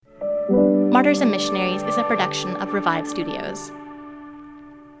Martyrs and Missionaries is a production of Revive Studios.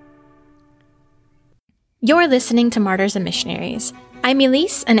 You're listening to Martyrs and Missionaries. I'm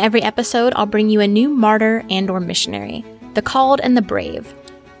Elise, and every episode I'll bring you a new martyr and/or missionary, the called and the brave.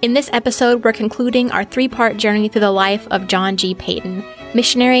 In this episode, we're concluding our 3-part journey through the life of John G. Paton,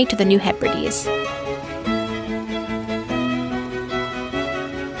 missionary to the New Hebrides.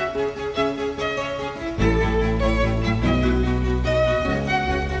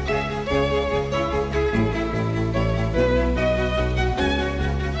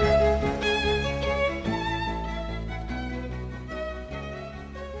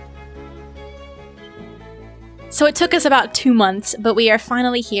 So it took us about 2 months, but we are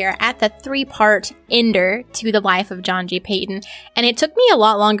finally here at the 3-part ender to the life of John G. Paton, and it took me a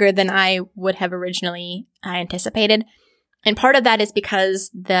lot longer than I would have originally anticipated. And part of that is because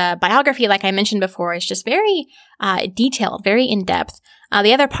the biography, like I mentioned before, is just very detailed, very in-depth.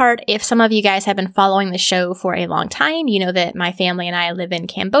 The other part, if some of you guys have been following the show for a long time, you know that my family and I live in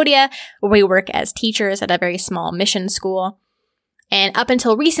Cambodia, where we work as teachers at a very small mission school. And up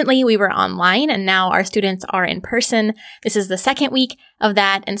until recently, we were online, and now our students are in person. This is the 2nd week of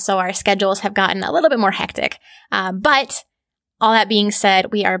that, and so our schedules have gotten a little bit more hectic. But all that being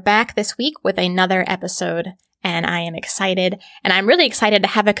said, we are back this week with another episode, and I am excited. And I'm really excited to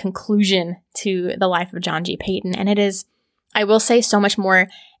have a conclusion to the life of John G. Paton, and it is, I will say, so much more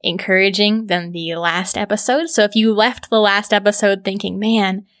encouraging than the last episode. So if you left the last episode thinking,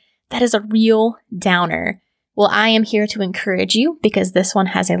 man, that is a real downer, well, I am here to encourage you because this one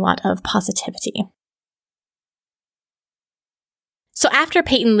has a lot of positivity. So after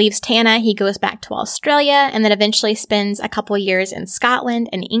Paton leaves Tana, he goes back to Australia and then eventually spends a couple years in Scotland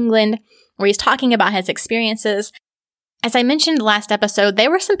and England, where he's talking about his experiences. As I mentioned last episode, there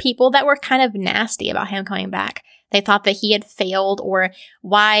were some people that were kind of nasty about him coming back. They thought that he had failed, or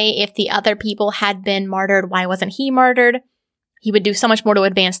why, if the other people had been martyred, why wasn't he martyred? He would do so much more to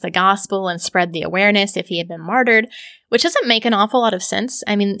advance the gospel and spread the awareness if he had been martyred, which doesn't make an awful lot of sense.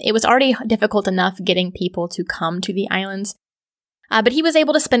 I mean, it was already difficult enough getting people to come to the islands. But he was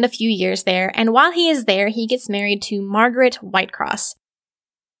able to spend a few years there, and while he is there, he gets married to Margaret Whitecross.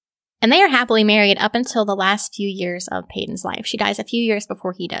 And they are happily married up until the last few years of Paton's life. She dies a few years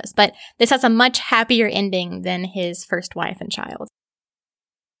before he does, but this has a much happier ending than his first wife and child.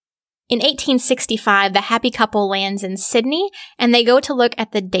 In 1865, the happy couple lands in Sydney, and they go to look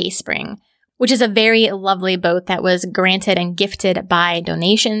at the Dayspring, which is a very lovely boat that was granted and gifted by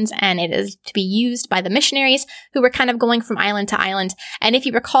donations, and it is to be used by the missionaries who were kind of going from island to island. And if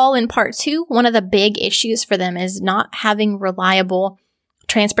you recall in part 2, one of the big issues for them is not having reliable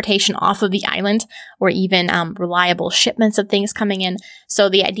transportation off of the island, or even reliable shipments of things coming in. So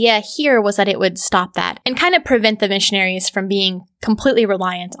the idea here was that it would stop that and kind of prevent the missionaries from being completely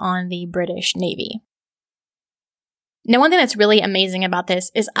reliant on the British Navy. Now, one thing that's really amazing about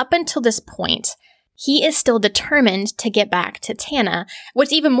this is up until this point, he is still determined to get back to Tana.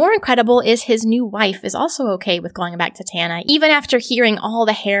 What's even more incredible is his new wife is also okay with going back to Tana, even after hearing all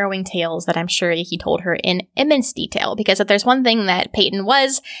the harrowing tales that I'm sure he told her in immense detail, because if there's one thing that Paton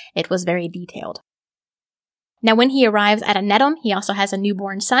was, it was very detailed. Now, when he arrives at Anetum, he also has a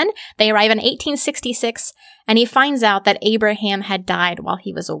newborn son. They arrive in 1866, and he finds out that Abraham had died while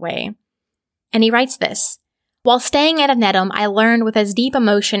he was away. And he writes this: "While staying at Anetum, I learned with as deep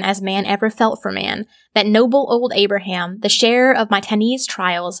emotion as man ever felt for man, that noble old Abraham, the sharer of my Tanese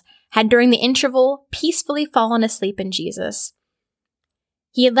trials, had during the interval peacefully fallen asleep in Jesus.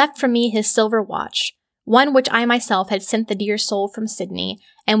 He had left for me his silver watch, one which I myself had sent the dear soul from Sydney,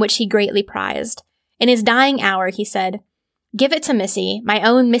 and which he greatly prized. In his dying hour, he said, 'Give it to Missy, my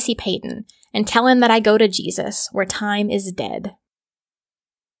own Missy Paton, and tell him that I go to Jesus, where time is dead.'"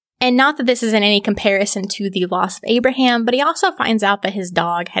 And not that this is in any comparison to the loss of Abraham, but he also finds out that his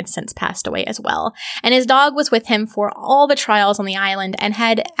dog had since passed away as well. And his dog was with him for all the trials on the island and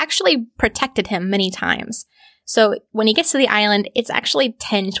had actually protected him many times. So when he gets to the island, it's actually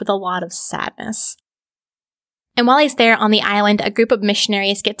tinged with a lot of sadness. And while he's there on the island, a group of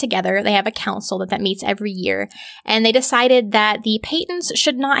missionaries get together. They have a council that meets every year. And they decided that the Patons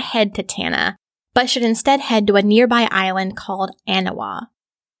should not head to Tana, but should instead head to a nearby island called Anawa.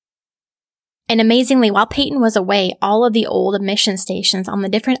 And amazingly, while Paton was away, all of the old mission stations on the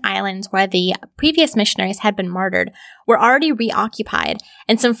different islands where the previous missionaries had been martyred were already reoccupied,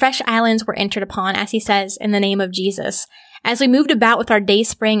 and some fresh islands were entered upon, as he says, in the name of Jesus. As we moved about with our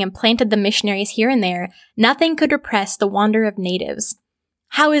Dayspring and planted the missionaries here and there, nothing could repress the wonder of natives.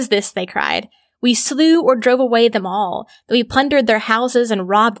 "How is this?" they cried. "We slew or drove away them all. We plundered their houses and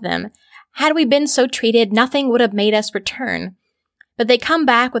robbed them. Had we been so treated, nothing would have made us return. But they come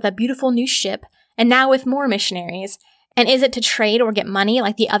back with a beautiful new ship, and now with more missionaries. And is it to trade or get money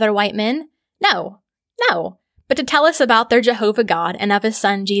like the other white men? No, but to tell us about their Jehovah God and of his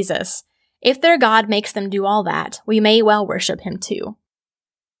son Jesus. If their God makes them do all that, we may well worship him too.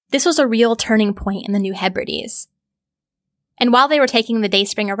 This was a real turning point in the New Hebrides. And while they were taking the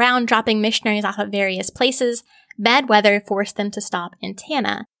Dayspring around, dropping missionaries off at various places, bad weather forced them to stop in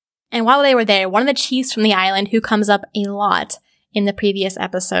Tanna. And while they were there, one of the chiefs from the island, who comes up a lot in the previous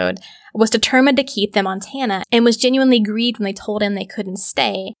episode, was determined to keep them on Tanna and was genuinely grieved when they told him they couldn't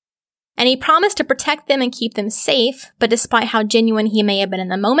stay. And he promised to protect them and keep them safe, but despite how genuine he may have been in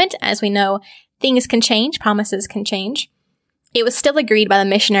the moment, as we know, things can change, promises can change, it was still agreed by the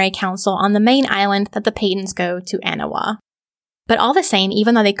missionary council on the main island that the Patons go to Anawa. But all the same,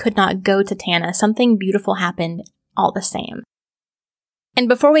 even though they could not go to Tanna, something beautiful happened all the same. And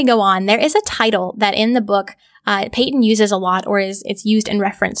before we go on, there is a title that in the book Paton uses a lot, or it's used in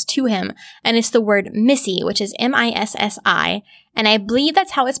reference to him, and it's the word Missy, which is M-I-S-S-I, and I believe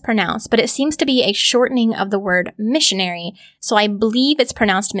that's how it's pronounced, but it seems to be a shortening of the word missionary, so I believe it's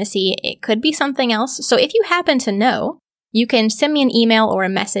pronounced Missy. It could be something else, so if you happen to know, you can send me an email or a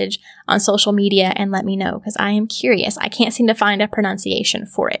message on social media and let me know, because I am curious. I can't seem to find a pronunciation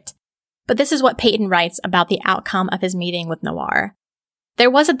for it. But this is what Paton writes about the outcome of his meeting with Nawar. There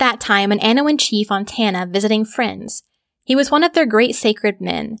was at that time an Anawan chief on Tanna visiting friends. He was one of their great sacred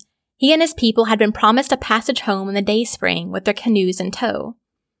men. He and his people had been promised a passage home in the Dayspring with their canoes in tow.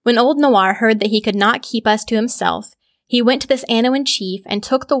 When old Nawar heard that he could not keep us to himself, he went to this Anawan chief and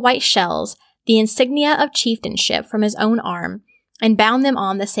took the white shells, the insignia of chieftainship, from his own arm, and bound them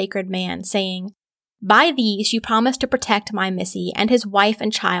on the sacred man, saying, "By these you promise to protect my Missy and his wife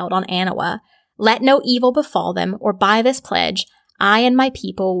and child on Anawa. Let no evil befall them, or by this pledge, I and my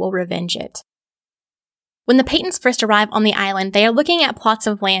people will revenge it." When the Patons first arrive on the island, they are looking at plots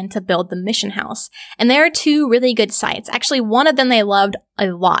of land to build the mission house. And there are two really good sites. Actually, one of them they loved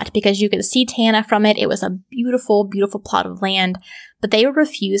a lot because you could see Tanna from it. It was a beautiful, beautiful plot of land, but they were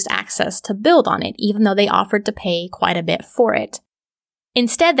refused access to build on it, even though they offered to pay quite a bit for it.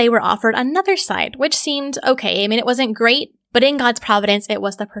 Instead, they were offered another site, which seemed okay. I mean, it wasn't great, but in God's providence, it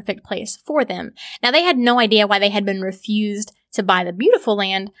was the perfect place for them. Now, they had no idea why they had been refused to buy the beautiful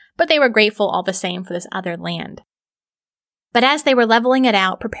land, but they were grateful all the same for this other land. But as they were leveling it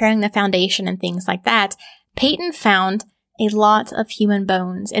out, preparing the foundation and things like that, Paton found a lot of human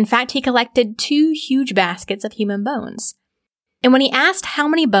bones. In fact, he collected 2 huge baskets of human bones. And when he asked how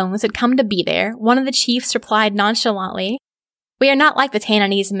many bones had come to be there, one of the chiefs replied nonchalantly, "We are not like the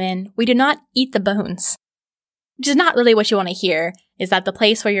Tannanese men. We do not eat the bones." Which is not really what you want to hear, is that the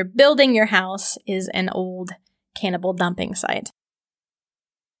place where you're building your house is an old cannibal dumping site.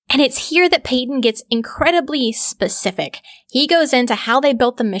 And it's here that Paton gets incredibly specific. He goes into how they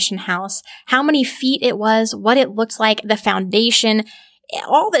built the mission house, how many feet it was, what it looked like, the foundation,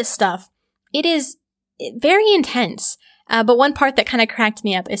 all this stuff. It is very intense. But one part that kind of cracked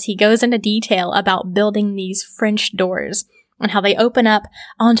me up is he goes into detail about building these French doors and how they open up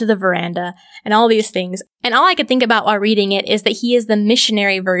onto the veranda and all these things. And all I could think about while reading it is that he is the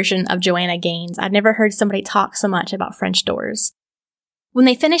missionary version of Joanna Gaines. I've never heard somebody talk so much about French doors. When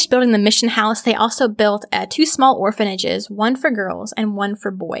they finished building the mission house, they also built 2 small orphanages, one for girls and one for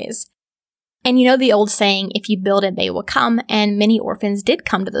boys. And you know the old saying, if you build it, they will come, and many orphans did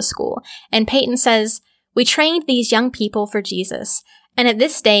come to the school. And Paton says, "We trained these young people for Jesus. And at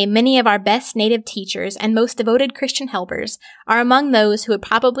this day, many of our best native teachers and most devoted Christian helpers are among those who would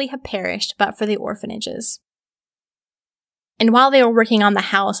probably have perished but for the orphanages." And while they were working on the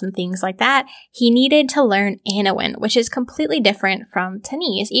house and things like that, he needed to learn Anawan, which is completely different from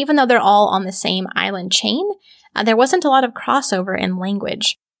Tannese. Even though they're all on the same island chain, there wasn't a lot of crossover in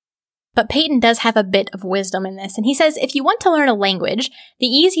language. But Paton does have a bit of wisdom in this, and he says if you want to learn a language, the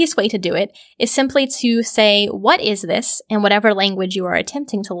easiest way to do it is simply to say, "What is this?" in whatever language you are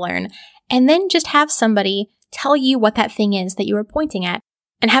attempting to learn, and then just have somebody tell you what that thing is that you are pointing at.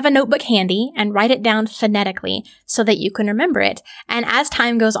 And have a notebook handy and write it down phonetically so that you can remember it. And as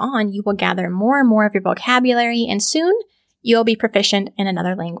time goes on, you will gather more and more of your vocabulary, and soon you'll be proficient in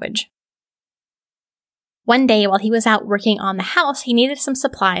another language. One day, while he was out working on the house, he needed some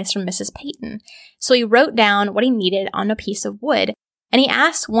supplies from Mrs. Paton. So he wrote down what he needed on a piece of wood, and he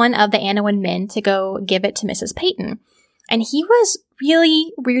asked one of the Anawan men to go give it to Mrs. Paton. And he was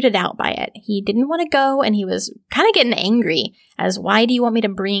really weirded out by it. He didn't want to go, and he was kind of getting angry as, "Why do you want me to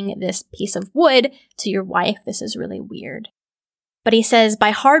bring this piece of wood to your wife? This is really weird." But he says,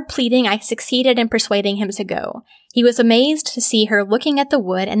 "By hard pleading, I succeeded in persuading him to go. He was amazed to see her looking at the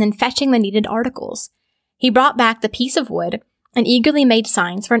wood and then fetching the needed articles. He brought back the piece of wood, and eagerly made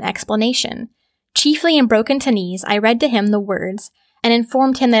signs for an explanation. Chiefly in broken knees, I read to him the words and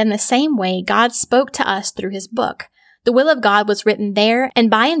informed him that in the same way God spoke to us through his book. The will of God was written there, and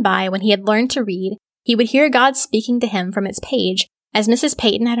by, when he had learned to read, he would hear God speaking to him from its page, as Mrs.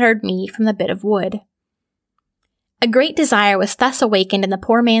 Paton had heard me from the bit of wood. A great desire was thus awakened in the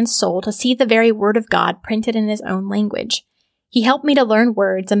poor man's soul to see the very word of God printed in his own language. He helped me to learn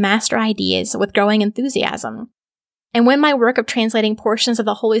words and master ideas with growing enthusiasm. And when my work of translating portions of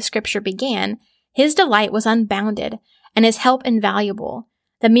the Holy Scripture began, his delight was unbounded, and his help invaluable.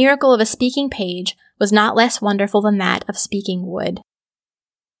 The miracle of a speaking page was not less wonderful than that of speaking wood.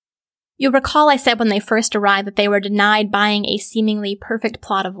 You'll recall I said when they first arrived that they were denied buying a seemingly perfect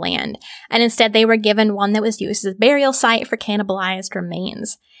plot of land, and instead they were given one that was used as a burial site for cannibalized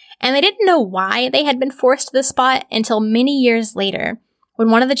remains. And they didn't know why they had been forced to this spot until many years later, when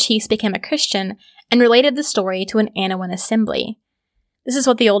one of the chiefs became a Christian and related the story to an Anawan assembly. This is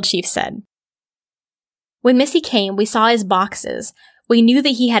what the old chief said. When Missy came, we saw his boxes. We knew that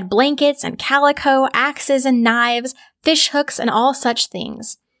he had blankets and calico, axes and knives, fish hooks, and all such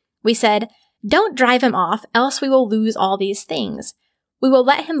things. We said, "Don't drive him off, else we will lose all these things. We will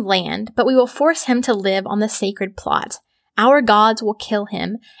let him land, but we will force him to live on the sacred plot. Our gods will kill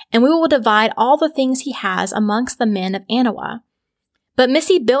him, and we will divide all the things he has amongst the men of Anawa." But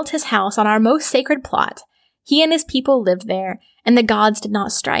Missy built his house on our most sacred plot. He and his people lived there, and the gods did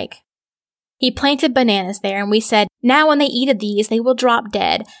not strike. He planted bananas there, and we said, "Now when they eat of these, they will drop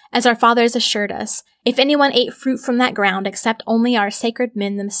dead, as our fathers assured us, if anyone ate fruit from that ground except only our sacred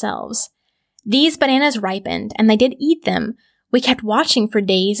men themselves." These bananas ripened, and they did eat them. We kept watching for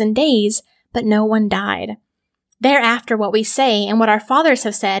days and days, but no one died. Thereafter what we say and what our fathers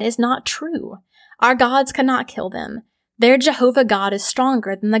have said is not true. Our gods cannot kill them. Their Jehovah God is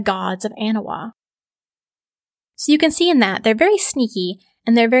stronger than the gods of Anawa. So you can see in that they're very sneaky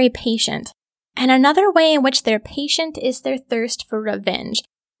and they're very patient. And another way in which they're patient is their thirst for revenge,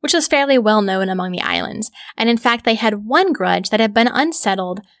 which is fairly well known among the islands. And in fact, they had one grudge that had been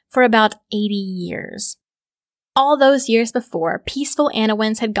unsettled for about 80 years. All those years before, peaceful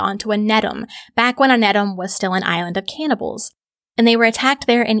Anawans had gone to Anetum, back when Anetum was still an island of cannibals. And they were attacked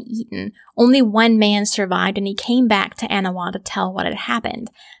there and eaten. Only one man survived, and he came back to Anawa to tell what had happened.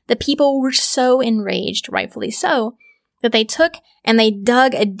 The people were so enraged, rightfully so, that they took and they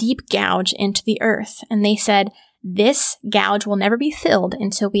dug a deep gouge into the earth, and they said, "This gouge will never be filled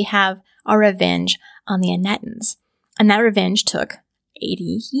until we have our revenge on the Anetans." And that revenge took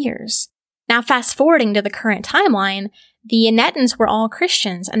 80 years. Now, fast forwarding to the current timeline, the Anetans were all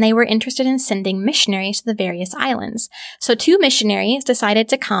Christians, and they were interested in sending missionaries to the various islands. So 2 missionaries decided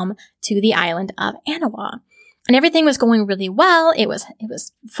to come to the island of Anawa. And everything was going really well. It was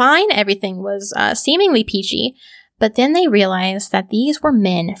fine. Everything was seemingly peachy. But then they realized that these were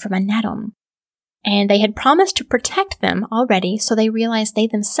men from Anetum, and they had promised to protect them already, so they realized they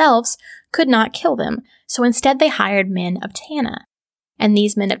themselves could not kill them. So instead they hired men of Tanna. And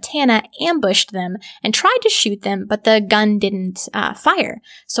these men of Tanna ambushed them and tried to shoot them, but the gun didn't fire.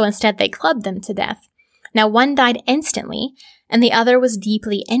 So instead they clubbed them to death. Now one died instantly, and the other was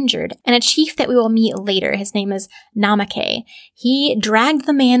deeply injured. And a chief that we will meet later, his name is Namake, he dragged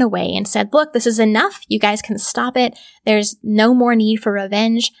the man away and said, "Look, this is enough. You guys can stop it. There's no more need for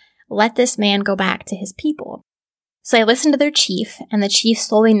revenge. Let this man go back to his people." So they listened to their chief, and the chief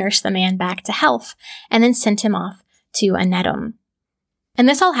slowly nursed the man back to health, and then sent him off to Anetum. And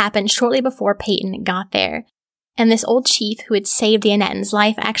this all happened shortly before Paton got there. And this old chief who had saved the Anetan's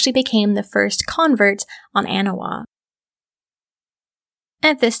life actually became the first convert on Anawa.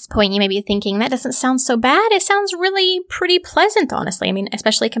 At this point, you may be thinking, that doesn't sound so bad. It sounds really pretty pleasant, honestly. I mean,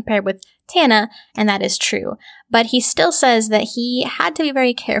 especially compared with Tanna, and that is true. But he still says that he had to be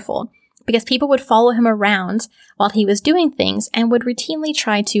very careful, because people would follow him around while he was doing things and would routinely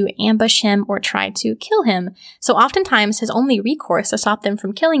try to ambush him or try to kill him. So oftentimes, his only recourse to stop them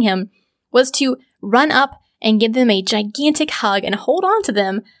from killing him was to run up and give them a gigantic hug and hold on to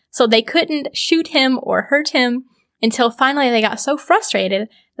them so they couldn't shoot him or hurt him, until finally they got so frustrated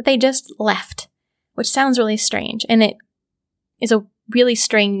that they just left, which sounds really strange. And it is a really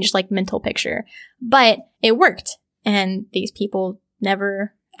strange, mental picture. But it worked, and these people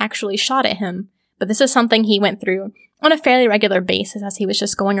never actually shot at him. But this is something he went through on a fairly regular basis as he was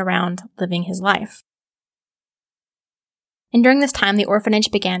just going around living his life. And during this time, the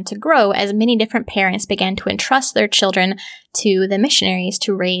orphanage began to grow as many different parents began to entrust their children to the missionaries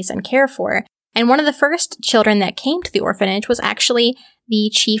to raise and care for. And one of the first children that came to the orphanage was actually the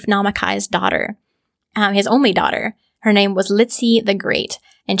Chief Namakai's daughter, his only daughter. Her name was Litsi the Great,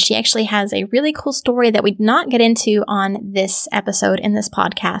 And she actually has a really cool story that we did not get into on this episode in this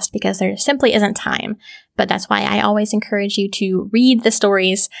podcast because there simply isn't time. But that's why I always encourage you to read the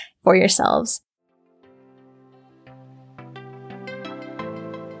stories for yourselves.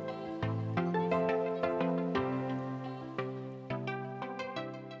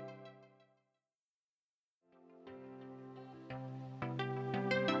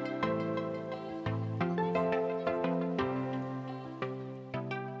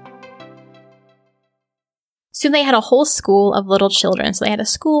 Soon they had a whole school of little children. So they had a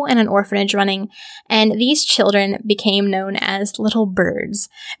school and an orphanage running, and these children became known as little birds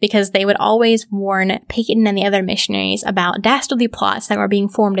because they would always warn Paton and the other missionaries about dastardly plots that were being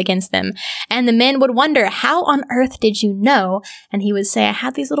formed against them. And the men would wonder, how on earth did you know? And he would say, I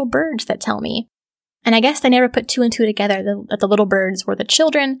have these little birds that tell me. And I guess they never put two and two together that the little birds were the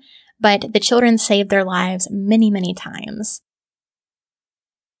children, but the children saved their lives many, many times.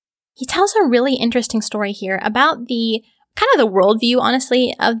 He tells a really interesting story here about the kind of the worldview,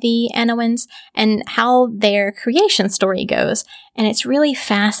 honestly, of the Anowans and how their creation story goes. And it's really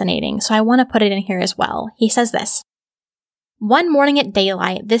fascinating, so I want to put it in here as well. He says this: One morning at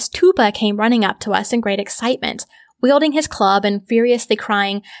daylight, this Tupa came running up to us in great excitement, wielding his club and furiously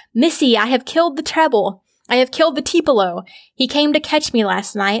crying, Missy, I have killed the treble. I have killed the Tipolo. He came to catch me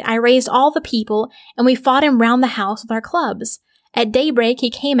last night. I raised all the people, and we fought him round the house with our clubs. At daybreak, he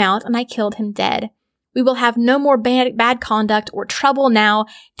came out, and I killed him dead. We will have no more bad conduct or trouble now.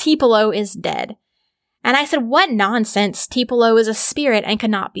 Tipolo is dead. And I said, what nonsense. Tipolo is a spirit and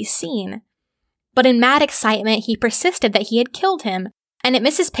cannot be seen. But in mad excitement, he persisted that he had killed him. And at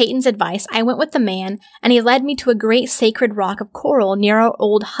Mrs. Paton's advice, I went with the man, and he led me to a great sacred rock of coral near our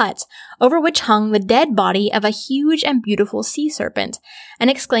old hut, over which hung the dead body of a huge and beautiful sea serpent, and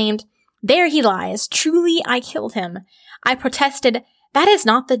exclaimed, There he lies. Truly I killed him. I protested, That is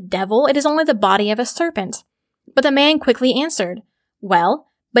not the devil, it is only the body of a serpent. But the man quickly answered,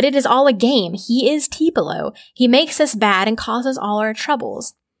 Well, but it is all a game. He is Tipolo. He makes us bad and causes all our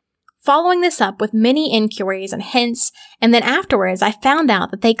troubles. Following this up with many inquiries and hints, and then afterwards I found out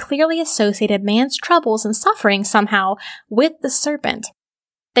that they clearly associated man's troubles and suffering somehow with the serpent.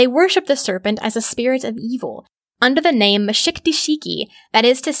 They worshipped the serpent as a spirit of evil, under the name Mashiktishiki, that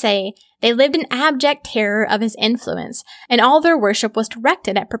is to say, they lived in abject terror of his influence, and all their worship was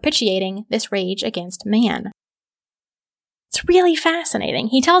directed at propitiating this rage against man. It's really fascinating.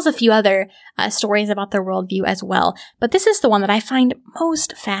 He tells a few other stories about their worldview as well, but this is the one that I find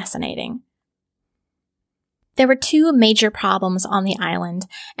most fascinating. There were two major problems on the island,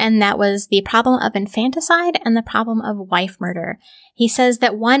 and that was the problem of infanticide and the problem of wife murder. He says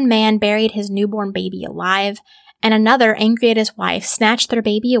that one man buried his newborn baby alive, and another, angry at his wife, snatched their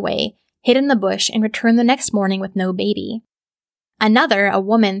baby away, hid in the bush, and returned the next morning with no baby. Another, a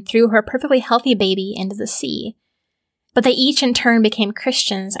woman, threw her perfectly healthy baby into the sea. But they each in turn became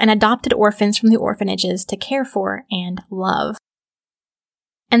Christians and adopted orphans from the orphanages to care for and love.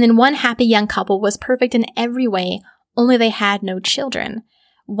 And then one happy young couple was perfect in every way, only they had no children.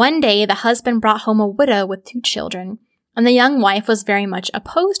 One day, the husband brought home a widow with 2 children, and the young wife was very much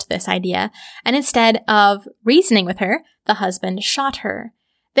opposed to this idea, and instead of reasoning with her, the husband shot her.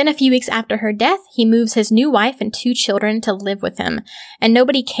 Then a few weeks after her death, he moves his new wife and 2 children to live with him, and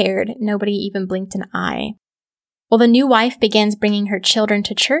nobody cared, nobody even blinked an eye. Well, the new wife begins bringing her children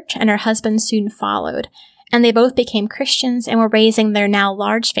to church, and her husband soon followed, and they both became Christians and were raising their now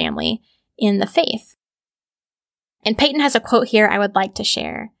large family in the faith. And Paton has a quote here I would like to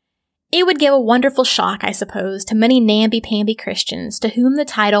share. It would give a wonderful shock, I suppose, to many namby-pamby Christians to whom the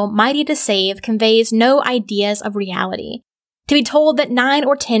title Mighty to Save conveys no ideas of reality, to be told that 9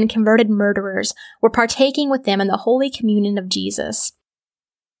 or 10 converted murderers were partaking with them in the Holy Communion of Jesus.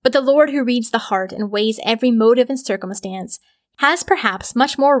 But the Lord who reads the heart and weighs every motive and circumstance has perhaps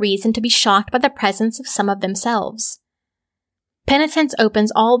much more reason to be shocked by the presence of some of themselves. Penitence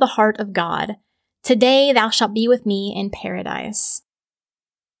opens all the heart of God. Today thou shalt be with me in paradise.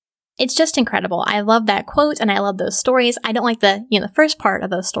 It's just incredible. I love that quote and I love those stories. I don't like the first part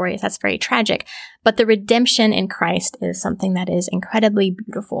of those stories. That's very tragic. But the redemption in Christ is something that is incredibly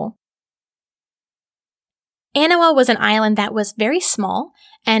beautiful. Anoa was an island that was very small,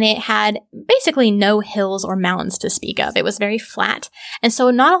 and it had basically no hills or mountains to speak of. It was very flat, and so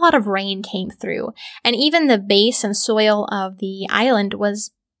not a lot of rain came through. And even the base and soil of the island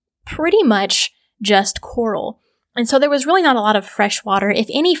was pretty much just coral. And so there was really not a lot of fresh water, if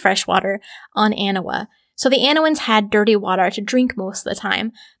any fresh water, on Anoa. So the Anowans had dirty water to drink most of the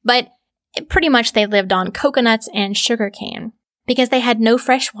time, but pretty much they lived on coconuts and sugarcane, because they had no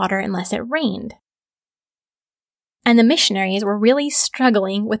fresh water unless it rained. And the missionaries were really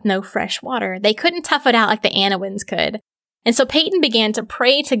struggling with no fresh water. They couldn't tough it out like the Anawans could. And so Paton began to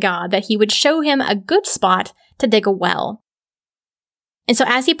pray to God that he would show him a good spot to dig a well. And so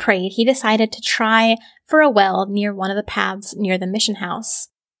as he prayed, he decided to try for a well near one of the paths near the mission house.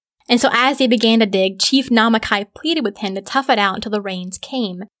 And so as he began to dig, Chief Namakai pleaded with him to tough it out until the rains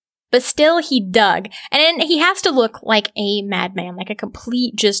came. But still he dug. And then he has to look like a madman, like a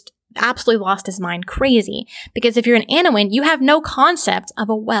complete, just absolutely lost his mind, crazy. Because if you're an Anawan, you have no concept of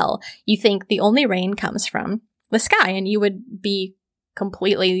a well. You think the only rain comes from the sky, and you would be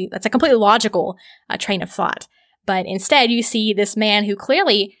that's a completely logical train of thought. But instead, you see this man who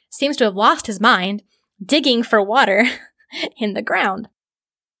clearly seems to have lost his mind, digging for water in the ground.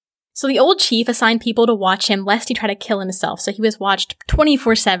 So the old chief assigned people to watch him lest he try to kill himself, so he was watched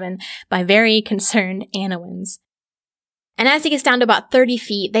 24/7 by very concerned Anawans. And as he gets down to about 30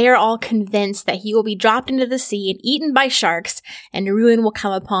 feet, they are all convinced that he will be dropped into the sea and eaten by sharks, and ruin will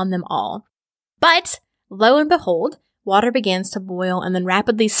come upon them all. But, lo and behold, water begins to boil and then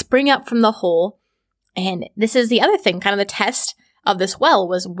rapidly spring up from the hole. And this is the other thing, kind of the test of this well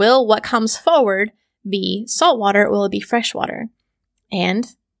was, will what comes forward be salt water, or will it be fresh water? And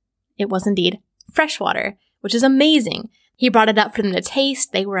it was indeed fresh water, which is amazing. He brought it up for them to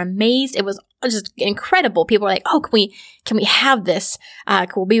taste. They were amazed. It was just incredible. People were like, oh, can we have this?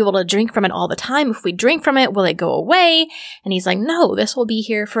 We'll be able to drink from it all the time. If we drink from it, will it go away? And he's like, no, this will be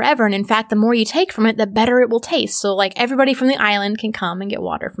here forever. And in fact, the more you take from it, the better it will taste. So like everybody from the island can come and get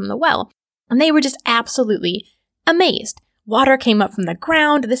water from the well. And they were just absolutely amazed. Water came up from the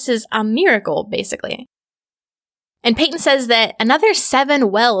ground. This is a miracle, basically. And Paton says that another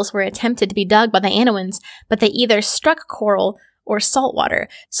 7 wells were attempted to be dug by the Anawans, but they either struck coral or salt water.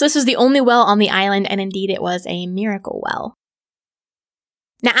 So this was the only well on the island, and indeed it was a miracle well.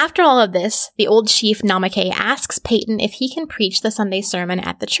 Now after all of this, the old chief Namake asks Paton if he can preach the Sunday sermon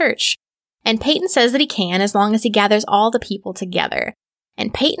at the church. And Paton says that he can, as long as he gathers all the people together.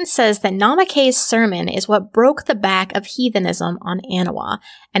 And Paton says that Namake's sermon is what broke the back of heathenism on Anawa,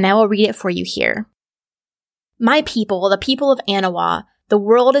 and I will read it for you here. My people, the people of Anawa, the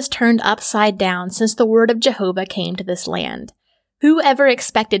world is turned upside down since the word of Jehovah came to this land. Who ever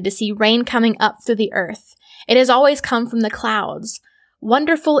expected to see rain coming up through the earth? It has always come from the clouds.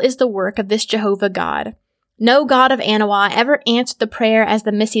 Wonderful is the work of this Jehovah God. No God of Anawa ever answered the prayer as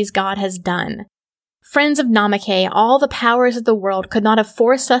the Missy's God has done. Friends of Namake, all the powers of the world could not have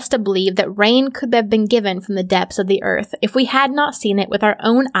forced us to believe that rain could have been given from the depths of the earth if we had not seen it with our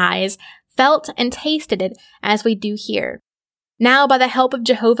own eyes, felt and tasted it as we do here. Now, by the help of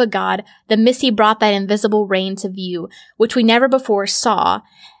Jehovah God, the Missy brought that invisible rain to view, which we never before saw,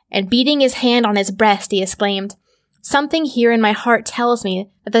 and beating his hand on his breast, he exclaimed, "Something here in my heart tells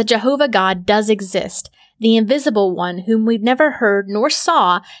me that the Jehovah God does exist, the invisible one whom we've never heard nor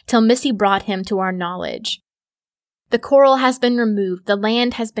saw till Missy brought him to our knowledge. The coral has been removed, the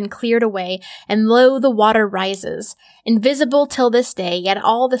land has been cleared away, and lo, the water rises. Invisible till this day, yet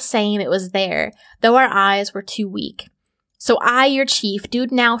all the same it was there, though our eyes were too weak. So I, your chief, do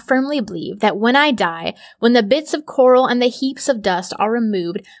now firmly believe that when I die, when the bits of coral and the heaps of dust are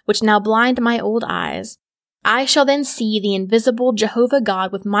removed, which now blind my old eyes, I shall then see the invisible Jehovah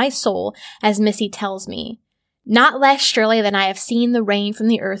God with my soul, as Missy tells me. Not less surely than I have seen the rain from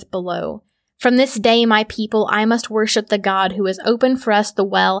the earth below. From this day, my people, I must worship the God who has opened for us the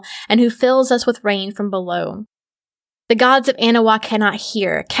well and who fills us with rain from below. The gods of Anawa cannot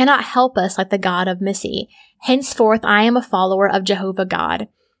hear, cannot help us like the God of Missy. Henceforth, I am a follower of Jehovah God.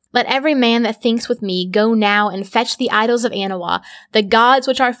 Let every man that thinks with me go now and fetch the idols of Anawa, the gods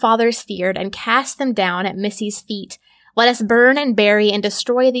which our fathers feared, and cast them down at Missy's feet. Let us burn and bury and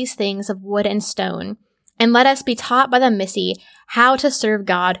destroy these things of wood and stone. And let us be taught by the Missy how to serve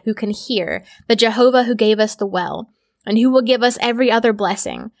God who can hear, the Jehovah who gave us the well, and who will give us every other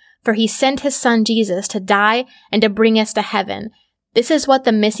blessing. For he sent his son Jesus to die and to bring us to heaven. This is what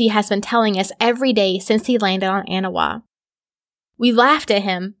the Missy has been telling us every day since he landed on Anawa. We laughed at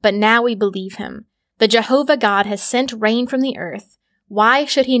him, but now we believe him. The Jehovah God has sent rain from the earth. Why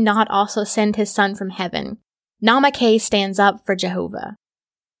should he not also send his son from heaven? Namake stands up for Jehovah.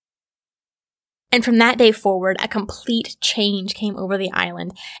 And from that day forward, a complete change came over the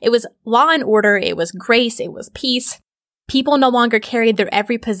island. It was law and order, it was grace, it was peace. People no longer carried their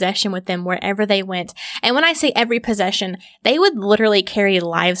every possession with them wherever they went. And when I say every possession, they would literally carry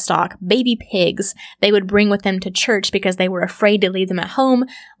livestock, baby pigs, they would bring with them to church because they were afraid to leave them at home,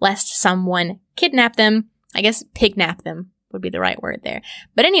 lest someone kidnap them, pig-nap them, would be the right word there.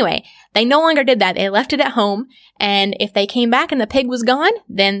 But anyway, they no longer did that. They left it at home, and if they came back and the pig was gone,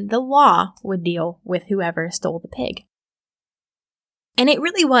 then the law would deal with whoever stole the pig. And it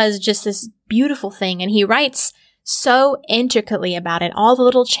really was just this beautiful thing, and he writes so intricately about it, all the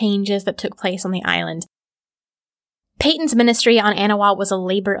little changes that took place on the island. Paton's ministry on Anawa was a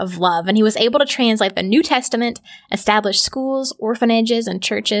labor of love, and he was able to translate the New Testament, establish schools, orphanages, and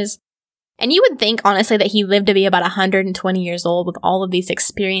churches. And you would think, honestly, that he lived to be about 120 years old with all of these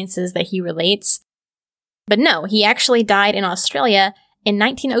experiences that he relates. But no, he actually died in Australia in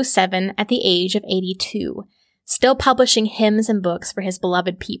 1907 at the age of 82, still publishing hymns and books for his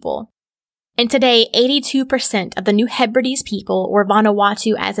beloved people. And today, 82% of the New Hebrides people, or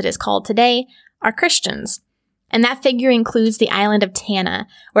Vanuatu as it is called today, are Christians. And that figure includes the island of Tanna,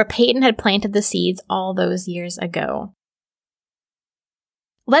 where Paton had planted the seeds all those years ago.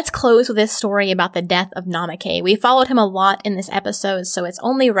 Let's close with this story about the death of Namake. We followed him a lot in this episode, so it's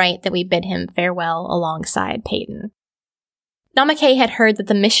only right that we bid him farewell alongside Paton. Namake had heard that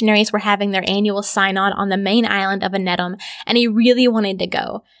the missionaries were having their annual synod on the main island of Anetum, and he really wanted to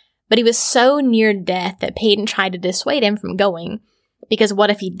go. But he was so near death that Paton tried to dissuade him from going, because what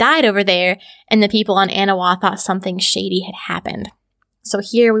if he died over there and the people on Anawa thought something shady had happened? So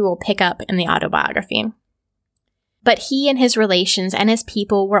here we will pick up in the autobiography. But he and his relations and his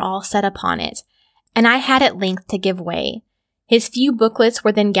people were all set upon it, and I had at length to give way. His few booklets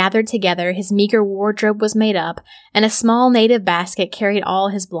were then gathered together, his meager wardrobe was made up, and a small native basket carried all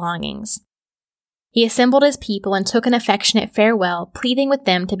his belongings. He assembled his people and took an affectionate farewell, pleading with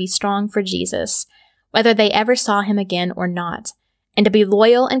them to be strong for Jesus, whether they ever saw him again or not, and to be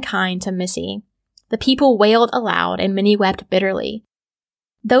loyal and kind to Missy. The people wailed aloud, and many wept bitterly.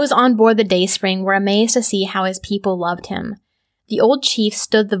 Those on board the Dayspring were amazed to see how his people loved him. The old chief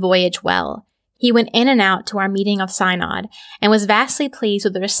stood the voyage well. He went in and out to our meeting of synod, and was vastly pleased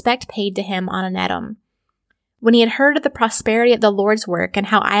with the respect paid to him on Anetum. When he had heard of the prosperity of the Lord's work and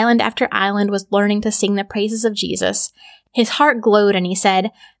how island after island was learning to sing the praises of Jesus, his heart glowed, and he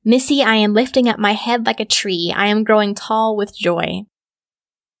said, "Missy, I am lifting up my head like a tree. I am growing tall with joy."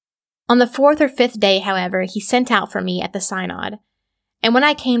 On the 4th or 5th day, however, he sent out for me at the synod. And when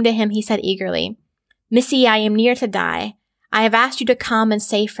I came to him, he said eagerly, "Missy, I am near to die. I have asked you to come and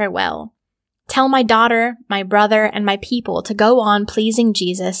say farewell. Tell my daughter, my brother, and my people to go on pleasing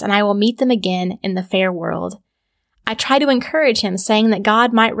Jesus, and I will meet them again in the fair world." I tried to encourage him, saying that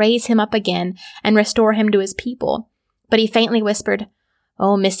God might raise him up again and restore him to his people. But he faintly whispered,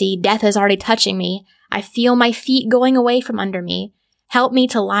 "Oh, Missy, death is already touching me. I feel my feet going away from under me. Help me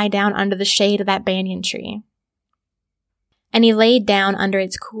to lie down under the shade of that banyan tree." And he laid down under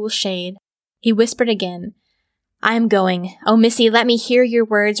its cool shade. He whispered again, "I am going. Oh, Missy, let me hear your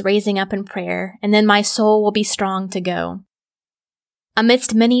words raising up in prayer, and then my soul will be strong to go."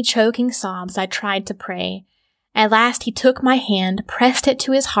 Amidst many choking sobs, I tried to pray. At last he took my hand, pressed it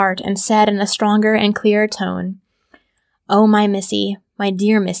to his heart, and said in a stronger and clearer tone, "Oh, my Missy, my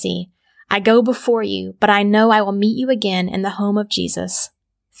dear Missy, I go before you, but I know I will meet you again in the home of Jesus.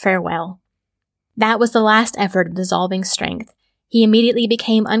 Farewell." That was the last effort of dissolving strength. He immediately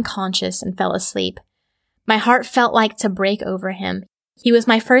became unconscious and fell asleep. My heart felt like to break over him. He was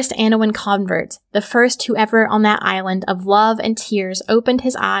my first Anawan convert, the first who ever on that island of love and tears opened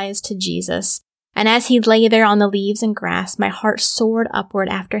his eyes to Jesus. And as he lay there on the leaves and grass, my heart soared upward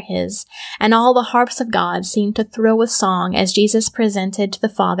after his, and all the harps of God seemed to thrill with song as Jesus presented to the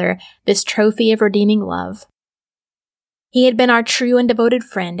Father this trophy of redeeming love. He had been our true and devoted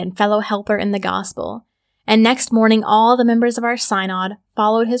friend and fellow helper in the gospel, and next morning all the members of our synod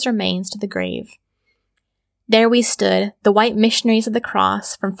followed his remains to the grave. There we stood, the white missionaries of the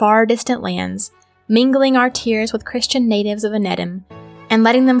cross from far distant lands, mingling our tears with Christian natives of Anetum, and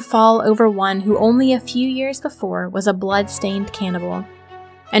letting them fall over one who only a few years before was a blood-stained cannibal,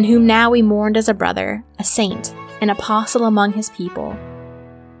 and whom now we mourned as a brother, a saint, an apostle among his people.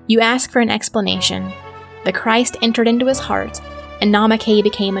 You ask for an explanation. The Christ entered into his heart, and Namake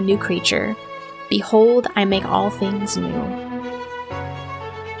became a new creature. Behold, I make all things new.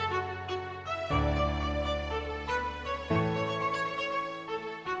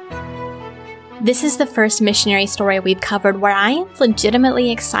 This is the first missionary story we've covered where I am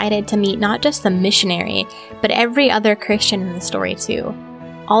legitimately excited to meet not just the missionary, but every other Christian in the story too.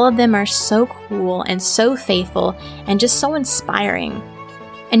 All of them are so cool and so faithful and just so inspiring.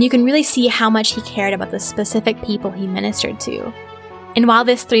 And you can really see how much he cared about the specific people he ministered to. And while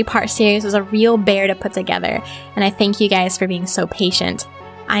this 3-part series was a real bear to put together, and I thank you guys for being so patient,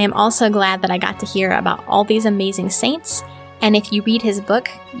 I am also glad that I got to hear about all these amazing saints, and if you read his book,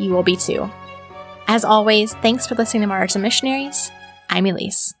 you will be too. As always, thanks for listening to Martyrs and Missionaries. I'm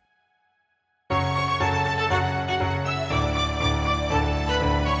Elise.